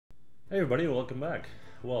Hey everybody, welcome back.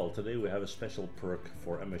 Well, today we have a special perk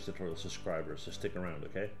for MH Tutorial subscribers, so stick around,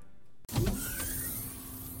 okay?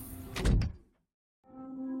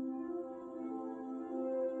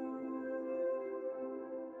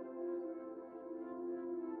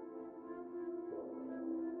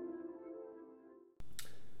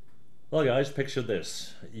 Well guys, picture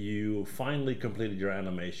this. You finally completed your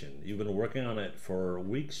animation. You've been working on it for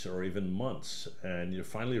weeks or even months, and you're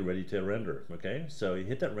finally ready to render, okay? So you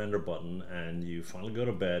hit that render button and you finally go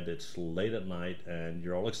to bed. It's late at night and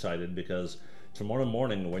you're all excited because tomorrow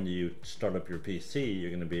morning when you start up your PC,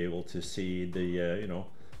 you're gonna be able to see the,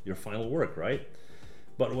 your final work, right?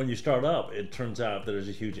 But when you start up, it turns out there's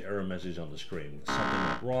a huge error message on the screen. Something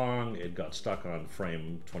went wrong, it got stuck on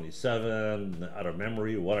frame 27, out of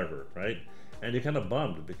memory, whatever, right? And you're kind of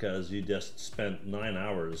bummed because you just spent 9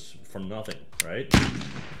 hours for nothing, right?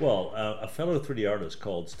 Well, a fellow 3D artist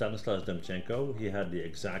called Stanislav Demchenko, he had the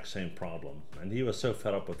exact same problem. And he was so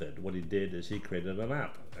fed up with it, what he did is he created an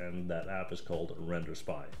app, and that app is called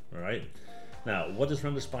RenderSpy, all right? Now, what does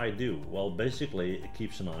RenderSpy do? Well, basically, it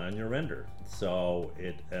keeps an eye on your render. So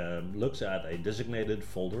it looks at a designated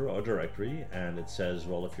folder or directory, and it says,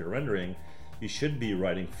 well, if you're rendering, you should be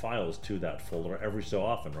writing files to that folder every so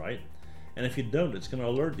often, right? And if you don't, it's going to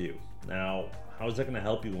alert you. Now, how is that going to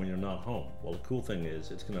help you when you're not home? Well, the cool thing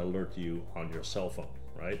is it's going to alert you on your cell phone,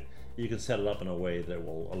 right? You can set it up in a way that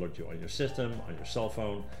will alert you on your system, on your cell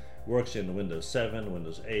phone. Works in Windows 7,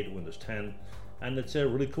 Windows 8, Windows 10, and it's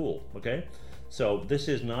really cool, okay? So this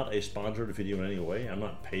is not a sponsored video in any way. I'm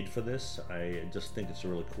not paid for this. I just think it's a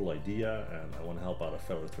really cool idea and I want to help out a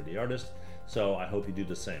fellow 3D artist. So I hope you do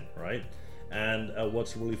the same, right? And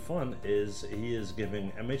what's really fun is he is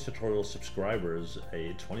giving MH Tutorial subscribers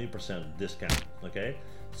a 20% discount, okay?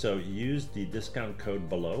 So use the discount code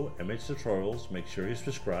below, MH Tutorials, make sure you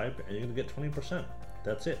subscribe and you're gonna get 20%.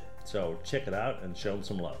 That's it. So check it out and show them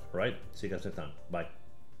some love, right? See you guys next time. Bye.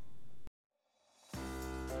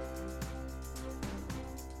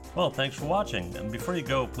 Well, thanks for watching, and before you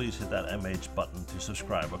go, please hit that MH button to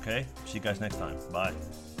subscribe, okay? See you guys next time. Bye.